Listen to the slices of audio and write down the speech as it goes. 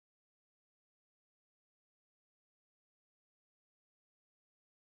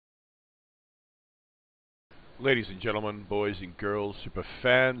Ladies and gentlemen, boys and girls, super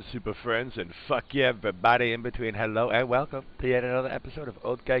fans, super friends, and fuck yeah, everybody in between, hello and welcome to yet another episode of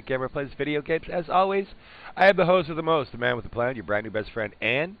Old Guy Gamer Plays Video Games. As always, I am the host of the most, the man with the plan, your brand new best friend,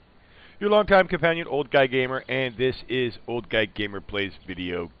 and your longtime companion, Old Guy Gamer, and this is Old Guy Gamer Plays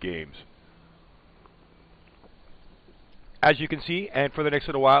Video Games. As you can see, and for the next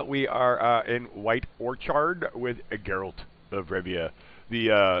little while, we are in White Orchard with Geralt of Rivia,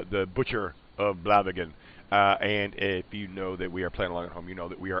 the butcher of Blaviken. And if you know that we are playing along at home, you know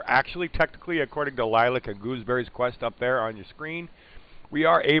that we are actually technically, according to Lilac and Gooseberry's quest up there on your screen, we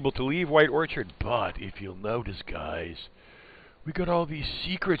are able to leave White Orchard. But if you'll notice, guys, we got all these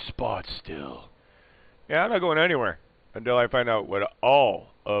secret spots still. Yeah, I'm not going anywhere until I find out what all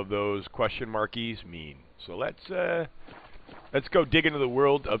of those question markies mean. So let's go dig into the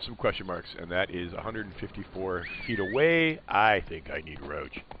world of some question marks, and that is 154 feet away. I think I need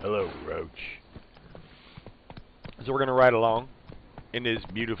Roach. Hello, Roach. So we're going to ride along in this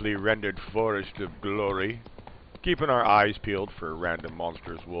beautifully rendered forest of glory, keeping our eyes peeled for random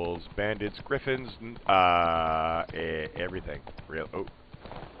monsters, wolves, bandits, griffins, everything. Oh,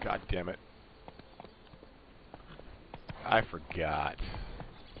 god damn it. I forgot.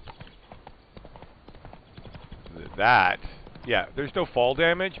 Yeah, there's no fall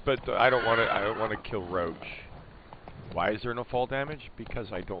damage, but I don't want to kill Roach. Why is there no fall damage?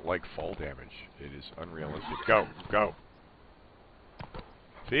 Because I don't like fall damage. It is unrealistic. Go.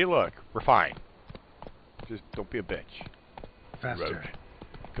 See, look, we're fine. Just don't be a bitch. Faster. Roach.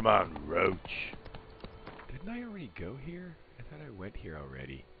 Come on, Roach. Didn't I already go here? I thought I went here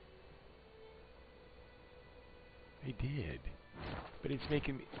already. I did. But it's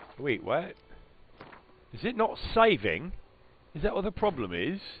making me... Wait, what? Is it not saving? Is that what the problem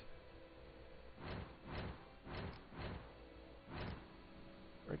is?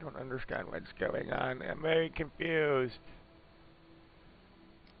 I don't understand what's going on. I'm very confused.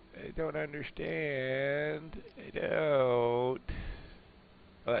 I don't understand. I don't.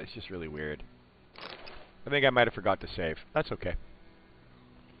 Oh, that's just really weird. I think I might have forgot to save. That's okay.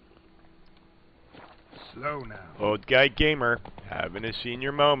 Slow now. Old Guy Gamer, having a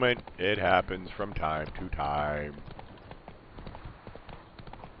senior moment. It happens from time to time.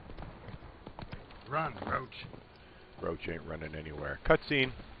 Run, Roach. Roach ain't running anywhere.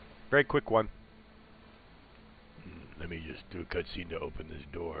 Cutscene. Very quick one. Let me just do a cutscene to open this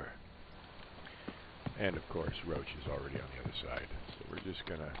door. And of course, Roach is already on the other side. So we're just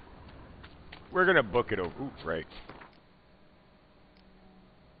gonna... We're gonna book it over... Ooh, right.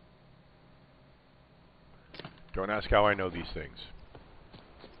 Don't ask how I know these things.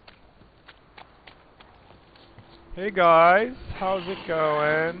 Hey guys, how's it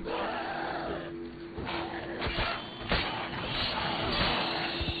going?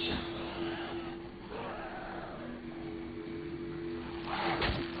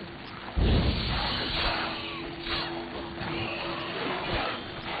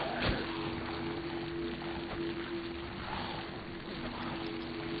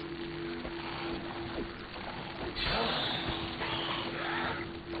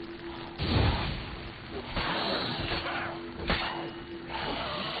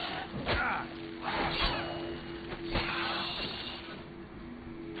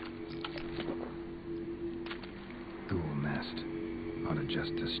 Ought to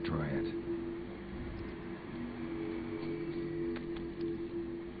just destroy it.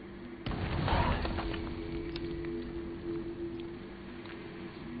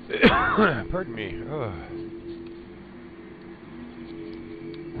 Pardon me. Ugh.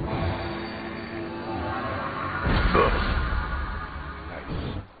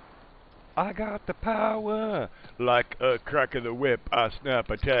 Nice. I got the power. Like a crack of the whip, I snap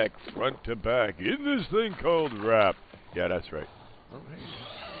attack front to back in this thing called rap. Yeah, that's right. Oh, hey.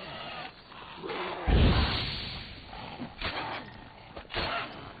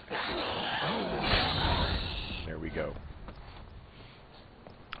 There we go.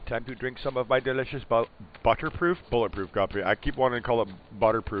 Time to drink some of my delicious bulletproof coffee. I keep wanting to call it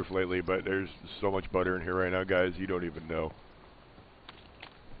butterproof lately, but there's so much butter in here right now, guys, you don't even know.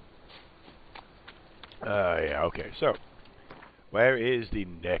 Yeah, okay, so where is the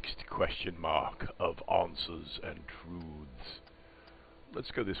next question mark of answers and truths?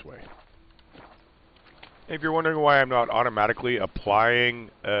 Let's go this way. If you're wondering why I'm not automatically applying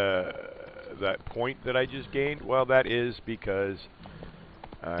that point that I just gained, well, that is because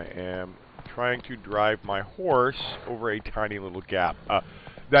I am trying to drive my horse over a tiny little gap.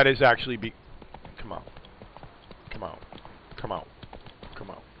 That is actually Come on.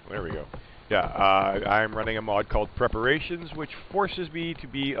 There we go. Yeah, I'm running a mod called Preparations, which forces me to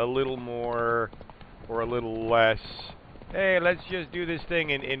be a little more or a little less, hey, let's just do this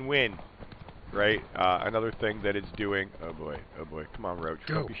thing and win, right? Another thing that it's doing, oh boy, come on, Roach,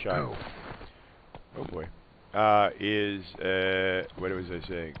 don't be shy. Go. Oh boy, is, what was I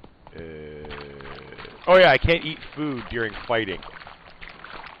saying? Oh yeah, I can't eat food during fighting.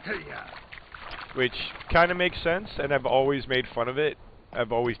 Hey-ya. Which kind of makes sense, and I've always made fun of it.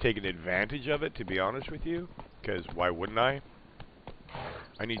 I've always taken advantage of it, to be honest with you, because why wouldn't I?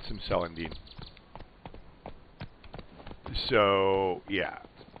 I need some celandine. So, yeah.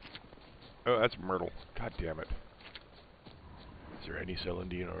 Oh, that's myrtle. God damn it. Is there any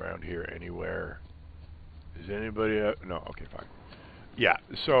celandine around here anywhere? Is anybody... no, okay, fine. Yeah,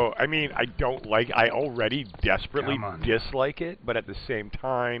 so, I mean, I already desperately dislike it, but at the same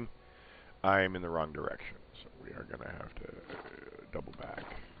time, I'm in the wrong direction. So we are going to have to double back.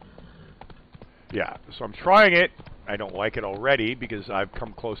 Yeah, so I'm trying it. I don't like it already because I've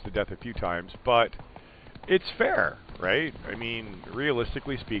come close to death a few times, but it's fair, right? I mean,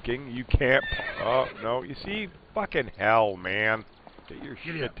 realistically speaking, you can't... Oh, no, you see? Fucking hell, man. Get your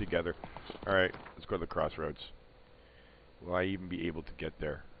shit together. All right, let's go to the crossroads. Will I even be able to get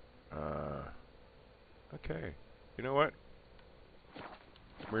there? Okay. You know what?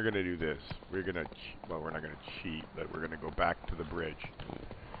 We're going to do this. We're going to... Well, we're not going to cheat, but we're going to go back to the bridge.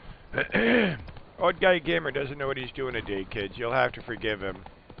 Old Guy Gamer doesn't know what he's doing today, kids. You'll have to forgive him.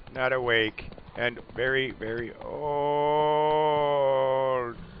 Not awake. And very, very old.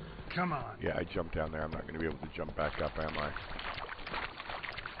 Come on. Yeah, I jumped down there. I'm not going to be able to jump back up, am I?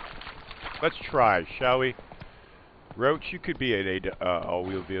 Let's try, shall we? Roach, you could be an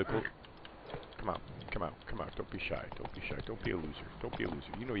all-wheel vehicle. Come on. Come on. Come on. Don't be shy. Don't be shy. Don't be a loser. Don't be a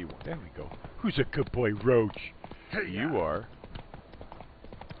loser. You know you want. There we go. Who's a good boy, Roach? Hey, you are.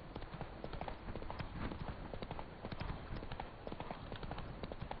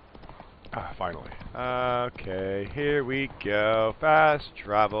 Ah, finally. Okay, here we go. Fast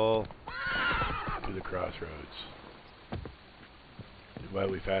travel to the crossroads. And while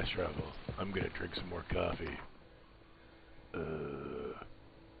we fast travel, I'm gonna drink some more coffee.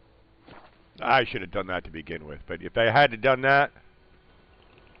 I should have done that to begin with, but if I had done that,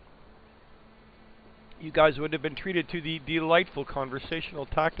 you guys would have been treated to the delightful conversational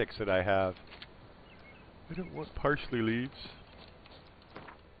tactics that I have. I don't want parsley leaves.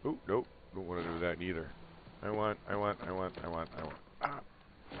 Oh, nope. Don't want to do that neither. I want. Ah.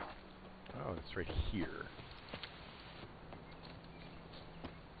 Oh, it's right here.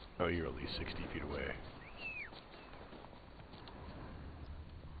 Oh, you're only 60 feet away.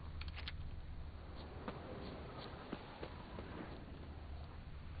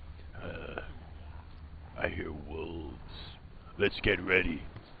 I hear wolves. Let's get ready.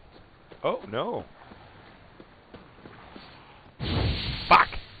 Oh, no. Fuck!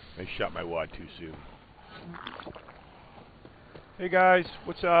 I shot my wad too soon. Hey guys,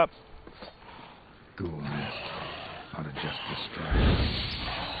 what's up? Ghoul nest. Ought to just destroy it.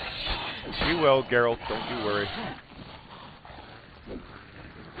 We will, Geralt. Don't you worry.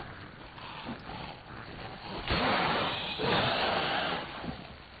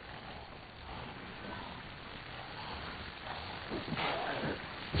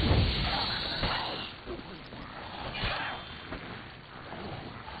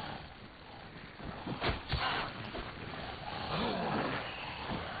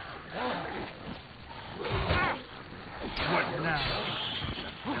 What now?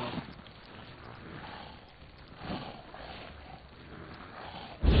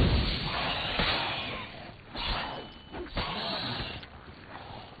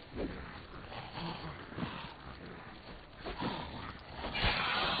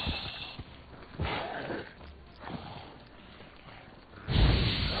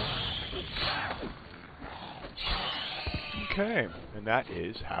 Okay, and that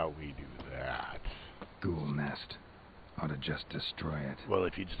is how we do that. Ghoul nest. Ought to just destroy it. Well,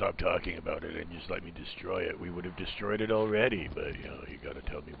 if you'd stop talking about it and just let me destroy it, we would have destroyed it already. But, you know, you gotta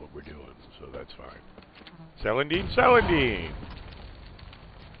tell me what we're doing, so that's fine. Celandine? Celandine!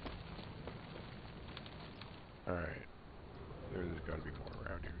 Alright. There's gotta be more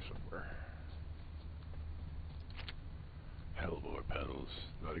around here somewhere. Hellbore petals.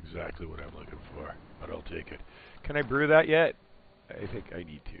 Not exactly what I'm looking for, but I'll take it. Can I brew that yet? I think I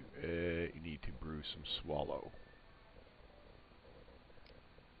need to. You need to brew some swallow.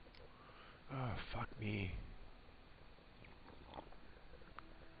 Oh, fuck me.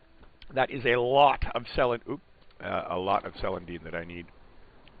 That is a lot of a lot of celandine that I need.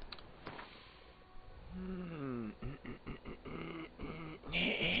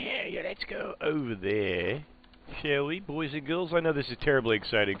 Yeah, let's go over there, shall we, boys and girls? I know this is terribly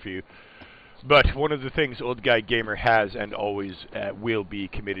exciting for you. But one of the things Old Guy Gamer has and always will be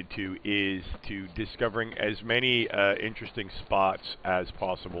committed to is to discovering as many interesting spots as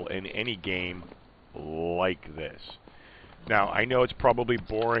possible in any game like this. Now, I know it's probably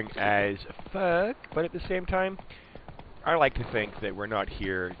boring as fuck, but at the same time, I like to think that we're not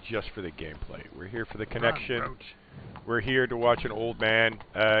here just for the gameplay. We're here for the connection. We're here to watch an old man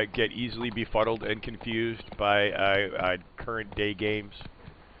get easily befuddled and confused by current day games.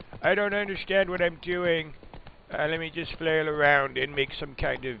 I don't understand what I'm doing. Let me just flail around and make some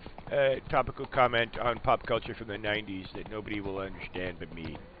kind of topical comment on pop culture from the 90s that nobody will understand but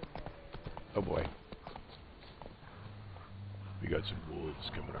me. Oh boy. We got some wolves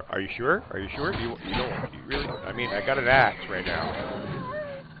coming up. Are you sure? Are you sure? You don't. You really? I mean, I got an axe right now.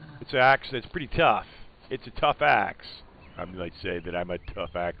 It's an axe that's pretty tough. It's a tough axe. I might say that I'm a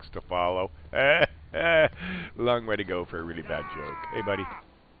tough axe to follow. Long way to go for a really bad joke. Hey, buddy.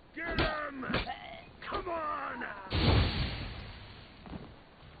 Get him! Come on!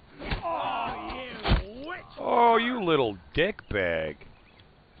 Oh, you witch! Oh, you little dickbag.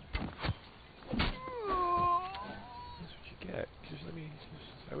 Get. Just let me.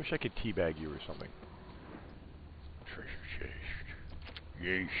 I wish I could teabag you or something. Treasure chest.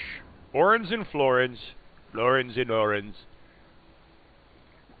 Yeesh. Orans and florins. Florins and orans.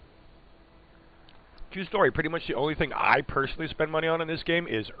 True story. Pretty much the only thing I personally spend money on in this game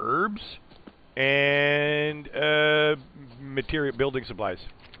is herbs and material building supplies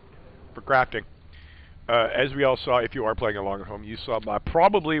for crafting. As we all saw, if you are playing along at home, you saw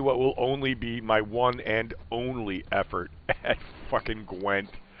probably what will only be my one and only effort at fucking Gwent.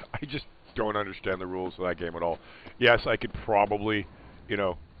 I just don't understand the rules of that game at all. Yes, I could probably, you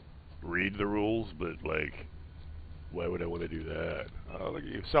know, read the rules, but, like, why would I want to do that? Look at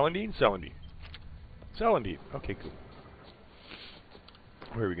you. Celandine? Celandine. Celandine. Okay, cool.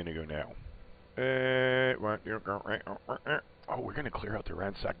 Where are we going to go now? Oh, we're going to clear out the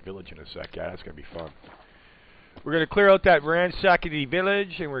ransacked village in a sec. Yeah, that's going to be fun. We're going to clear out that ransackety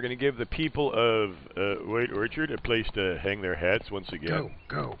village, and we're going to give the people of White Orchard a place to hang their hats once again.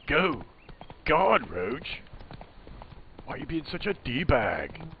 Go. Go! God, Roach! Why are you being such a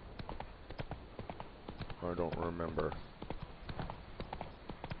D-bag? I don't remember.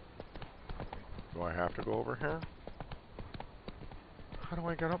 Do I have to go over here? How do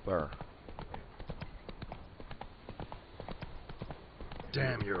I get up there?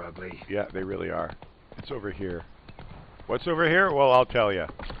 Damn, you're ugly. Yeah, they really are. It's over here. What's over here? Well, I'll tell you.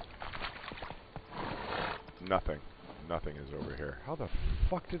 Nothing. Nothing is over here. How the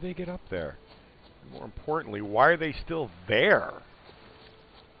fuck did they get up there? And more importantly, why are they still there?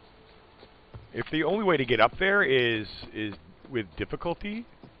 If the only way to get up there is with difficulty,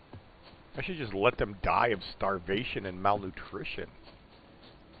 I should just let them die of starvation and malnutrition.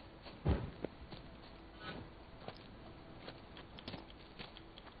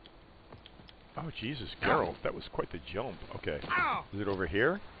 Oh, Jesus, Geralt, that was quite the jump. Okay. Is it over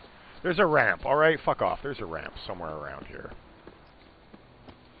here? There's a ramp. All right, fuck off. There's a ramp somewhere around here.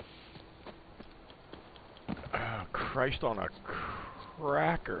 Oh, Christ on a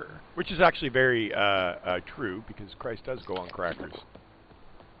cracker. Which is actually very true, because Christ does go on crackers.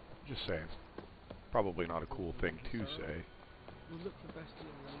 Just saying. Probably not a cool thing to say.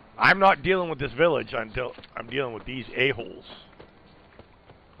 I'm not dealing with this village until I'm dealing with these a-holes.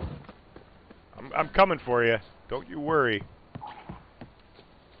 I'm coming for you. Don't you worry.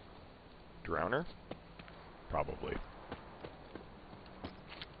 Drowner? Probably.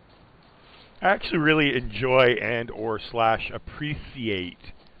 I actually really enjoy and or / appreciate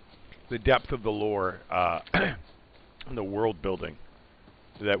the depth of the lore and the world building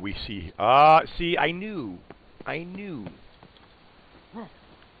that we see. See, I knew.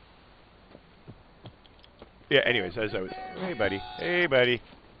 Yeah, anyways, as I was... Hey, buddy.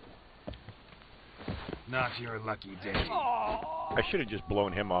 Not your lucky day. I should have just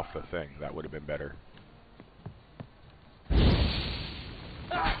blown him off the thing. That would have been better.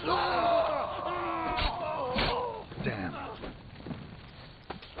 Damn.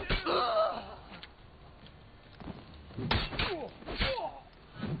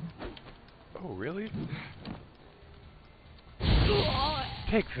 Oh, really?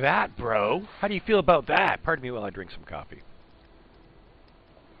 Take that, bro. How do you feel about that? Pardon me while I drink some coffee.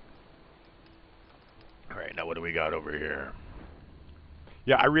 Alright, now what do we got over here?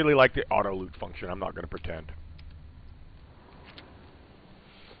 Yeah, I really like the auto-loot function. I'm not going to pretend.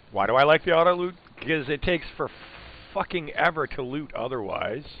 Why do I like the auto-loot? Because it takes for fucking ever to loot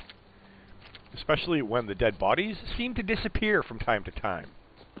otherwise. Especially when the dead bodies seem to disappear from time to time.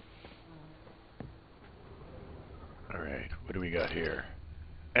 Alright, what do we got here?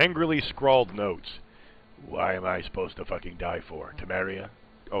 Angrily scrawled notes. Why am I supposed to fucking die for? To marry her?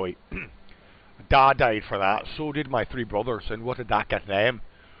 Oh wait. Dad died for that, so did my 3 brothers, and what did that get them?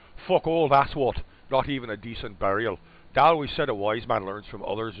 Fuck all, that's what. Not even a decent burial. Dad always said a wise man learns from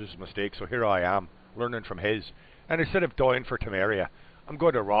others' mistakes, so here I am, learning from his. And instead of dying for Temeria, I'm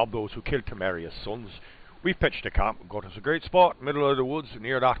going to rob those who killed Temeria's sons. We've pitched a camp and got us a great spot, middle of the woods,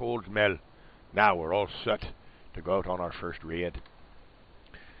 near that old mill. Now we're all set to go out on our first raid.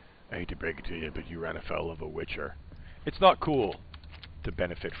 I hate to break it to you, but you ran afoul of a witcher. It's not cool to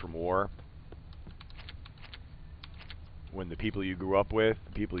benefit from war when the people you grew up with,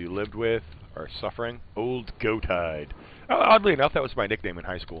 the people you lived with, are suffering. Old Goat-Hide. Oddly enough, that was my nickname in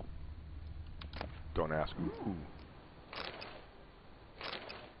high school. Don't ask. Ooh.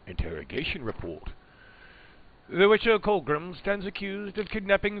 Interrogation report. The Witcher Colgrim stands accused of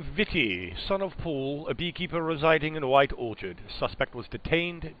kidnapping Vitti, son of Paul, a beekeeper residing in White Orchard. Suspect was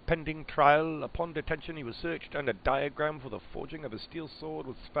detained pending trial. Upon detention, he was searched, and a diagram for the forging of a steel sword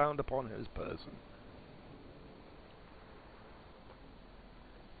was found upon his person.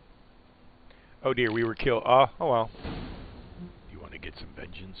 Oh dear, we were killed. Oh well. You want to get some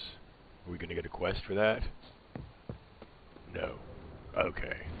vengeance? Are we going to get a quest for that? No.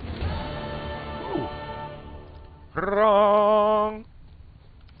 Okay. Ooh. Wrong!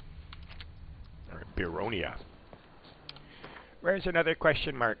 Alright, Bironia. Where's another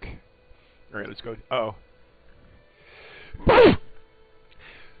question mark? Alright, let's go. Uh oh.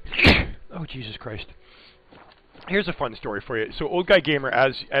 Oh, Jesus Christ. Here's a fun story for you. So, Old Guy Gamer,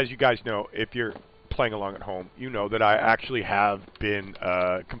 as you guys know, if you're playing along at home, you know that I actually have been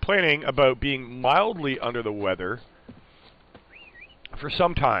complaining about being mildly under the weather for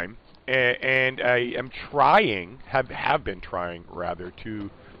some time, and I am trying, have been trying rather,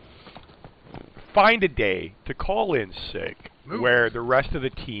 to find a day to call in sick where the rest of the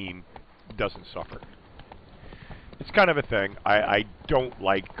team doesn't suffer. It's kind of a thing. I don't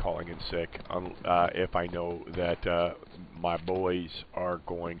like calling in sick if I know that my boys are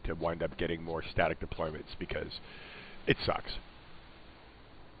going to wind up getting more static deployments, because it sucks.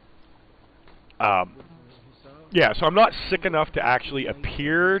 Yeah, so I'm not sick enough to actually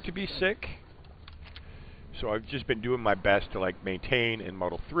appear to be sick. So I've just been doing my best to like maintain and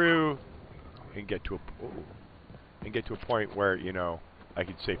muddle through and get to a point where, you know, I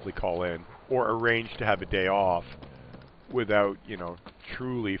could safely call in or arrange to have a day off without, you know,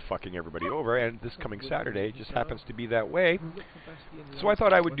 truly fucking everybody over. And this coming Saturday just happens to be that way. So I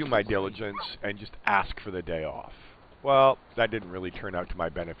thought I would do my diligence and just ask for the day off. Well, that didn't really turn out to my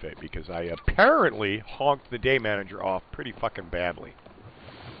benefit, because I apparently honked the day manager off pretty fucking badly.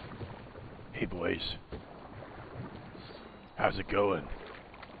 Hey boys, how's it going?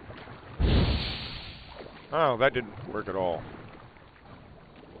 Oh, that didn't work at all.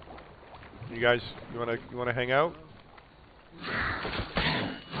 You guys, you wanna hang out?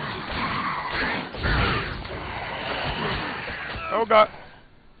 Oh god,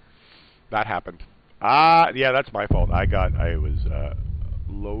 that happened. Yeah, that's my fault. I was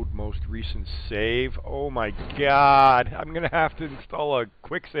load most recent save. Oh my god, I'm gonna have to install a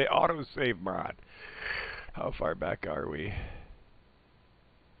quick save, auto save mod. How far back are we?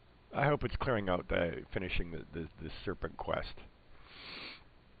 I hope it's clearing out finishing the serpent quest.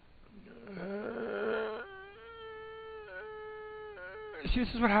 See,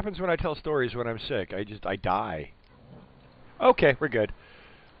 this is what happens when I tell stories when I'm sick. I die. Okay, we're good.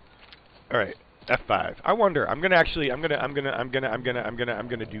 All right. F5. I wonder. I'm gonna do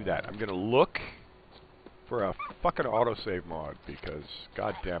that. I'm gonna look for a fucking autosave mod, because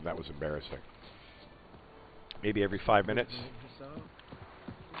goddamn, that was embarrassing. Maybe every 5 minutes.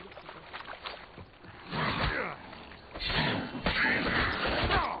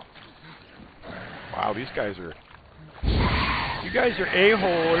 Wow, these guys are. You guys are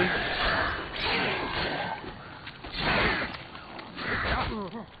a-holes.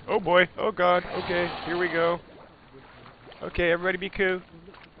 Oh boy, oh god, okay, here we go. Okay, everybody be cool.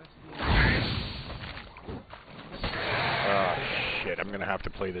 Oh shit, I'm gonna have to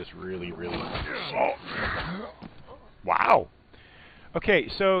play this really, really... Oh. Wow. Okay,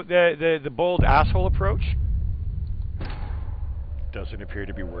 so the bold asshole approach doesn't appear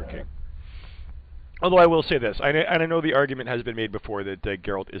to be working. Although I will say this, and I know the argument has been made before that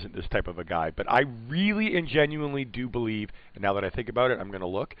Geralt isn't this type of a guy, but I really and genuinely do believe, and now that I think about it, I'm going to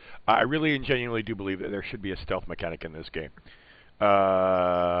look, I really and genuinely do believe that there should be a stealth mechanic in this game.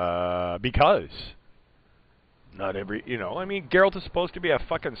 Because not every, you know, I mean, Geralt is supposed to be a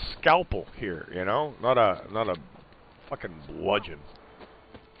fucking scalpel here, you know, not a fucking bludgeon.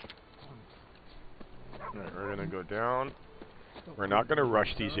 Alright, we're going to go down. We're not going to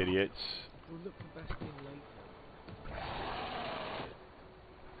rush these idiots. We'll look for Bastion later.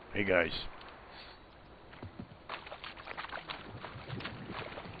 Hey guys.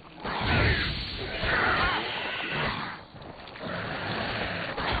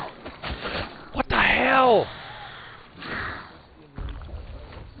 What the hell?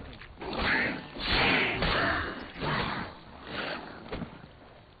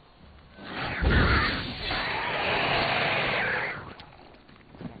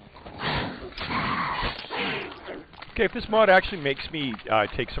 Okay, if this mod actually makes me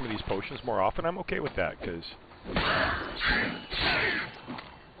take some of these potions more often, I'm okay with that, because...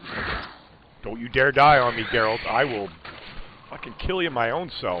 Don't you dare die on me, Geralt. I will fucking kill you my own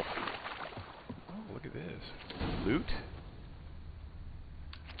self. Oh, look at this. Loot?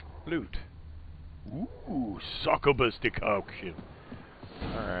 Loot. Ooh, succubus decoction.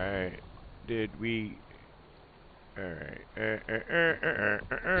 Alright. Did we... Alright.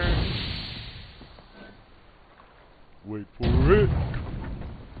 Wait for it.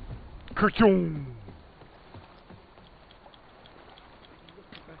 Kerchoom!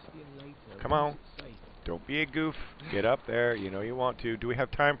 Come on. Don't be a goof. Get up there. You know you want to. Do we have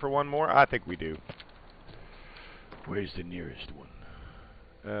time for one more? I think we do. Where's the nearest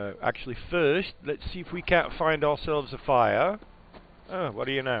one? Actually, first, let's see if we can't find ourselves a fire. Oh, what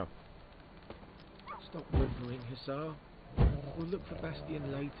do you know? Stop whimpering, Hussar. We'll look for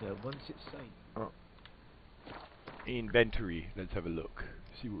Bastion later, once it's safe. Oh. Inventory. Let's have a look.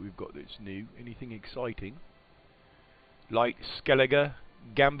 See what we've got that's new. Anything exciting? Light Skellige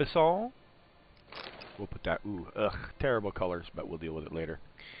Gambesson. We'll put that. Ooh, ugh, terrible colors, but we'll deal with it later.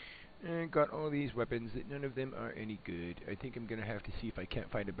 And got all these weapons that none of them are any good. I think I'm gonna have to see if I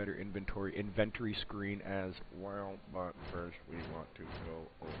can't find a better inventory screen as well. But first, we want to go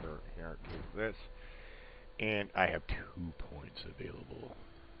over here to this, and I have 2 points available.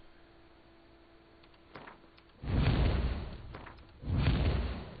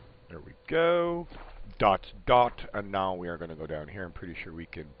 There we go. Dot, dot, and now we are going to go down here. I'm pretty sure we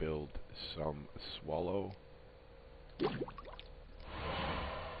can build some swallow.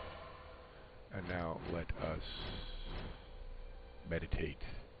 And now let us meditate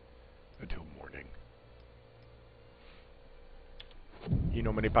until morning.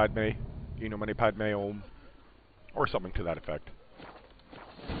 Eno mani padme, Eno mani padme om, or something to that effect.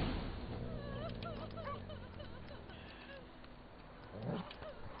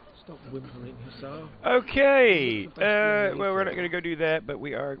 Stop whimpering, Hussar. Okay. Well, we're not going to go do that, but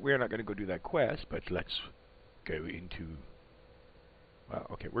we're not going to go do that quest. But let's go into. Well,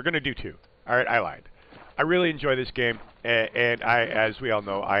 okay, we're going to do 2. All right, I lied. I really enjoy this game, and as we all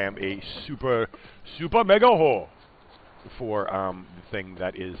know, I am a super mega whore for the thing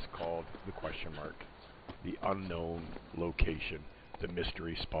that is called the question mark, the unknown location, the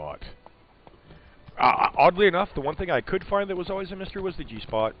mystery spot. Oddly enough, the one thing I could find that was always a mystery was the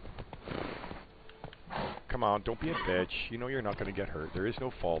G-spot. Come on, don't be a bitch. You know you're not going to get hurt. There is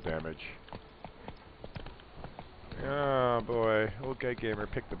no fall damage. Oh boy, okay gamer,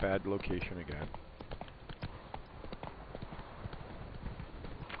 pick the bad location again.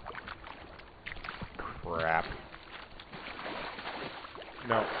 Crap.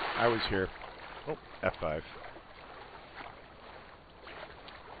 No, I was here. Oh, F5.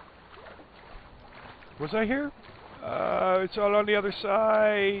 Was I here? It's all on the other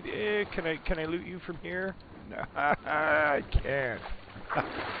side. Can I loot you from here? No, I can't.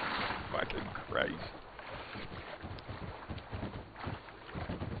 Fucking Christ.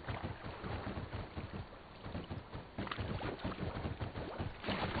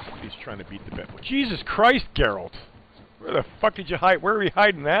 He's trying to beat the bed. Jesus Christ, Geralt! Where the fuck did you hide? Where are you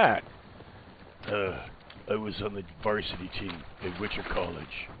hiding that? I was on the varsity team at Witcher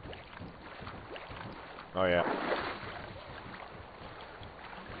College. Oh yeah.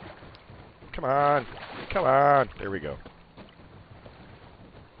 Come on. Come on. There we go.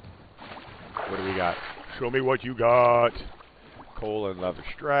 What do we got? Show me what you got. Coal and leather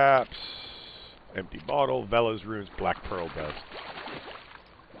straps. Empty bottle. Vela's runes. Black pearl dust.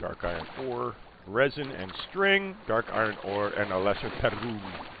 Dark iron ore. Resin and string. Dark iron ore and a lesser perun.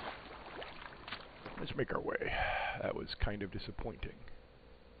 Let's make our way. That was kind of disappointing.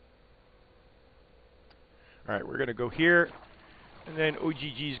 Alright, we're going to go here, and then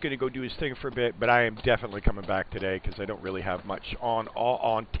OGG is going to go do his thing for a bit, but I am definitely coming back today because I don't really have much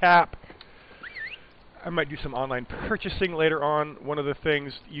on tap. I might do some online purchasing later on. One of the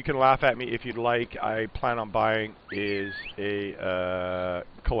things, you can laugh at me if you'd like, I plan on buying is a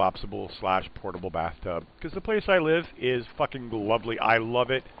collapsible / portable bathtub, because the place I live is fucking lovely. I love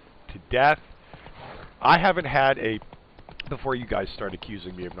it to death. I haven't had a before you guys start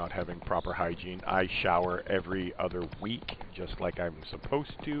accusing me of not having proper hygiene, I shower every other week, just like I'm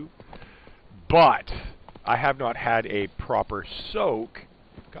supposed to. But I have not had a proper soak,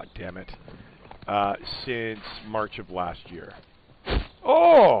 god damn it, since March of last year.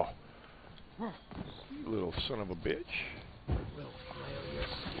 Oh! You little son of a bitch.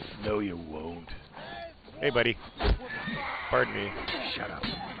 No, you won't. Hey, buddy. Pardon me. Shut up.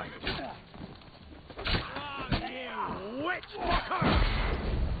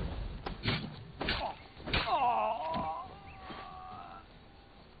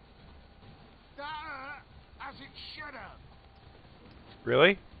 As it should have.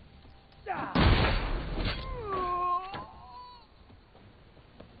 Really?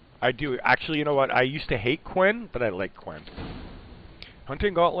 I do. Actually, you know what? I used to hate Quinn, but I like Quinn.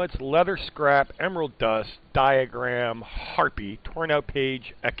 Hunting gauntlets, leather scrap, emerald dust, diagram, harpy, torn out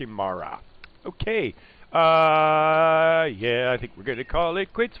page, Ekimara. Okay. Yeah, I think we're going to call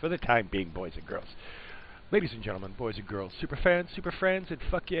it quits for the time being, boys and girls. Ladies and gentlemen, boys and girls, super fans, super friends, and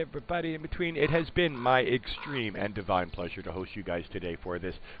fuck yeah, everybody in between. It has been my extreme and divine pleasure to host you guys today for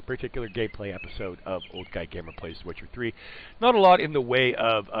this particular gameplay episode of Old Guy Gamer Plays The Witcher 3. Not a lot in the way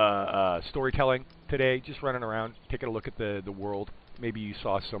of storytelling today, just running around, taking a look at the world. Maybe you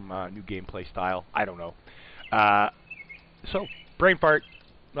saw some new gameplay style. I don't know. So, brain fart.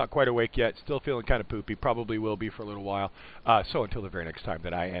 Not quite awake yet. Still feeling kind of poopy. Probably will be for a little while. So until the very next time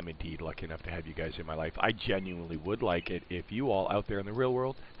that I am indeed lucky enough to have you guys in my life, I genuinely would like it if you all out there in the real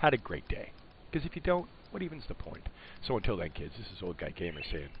world had a great day. Because if you don't, what even's the point? So until then, kids, this is Old Guy Gamer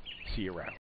saying, see you around.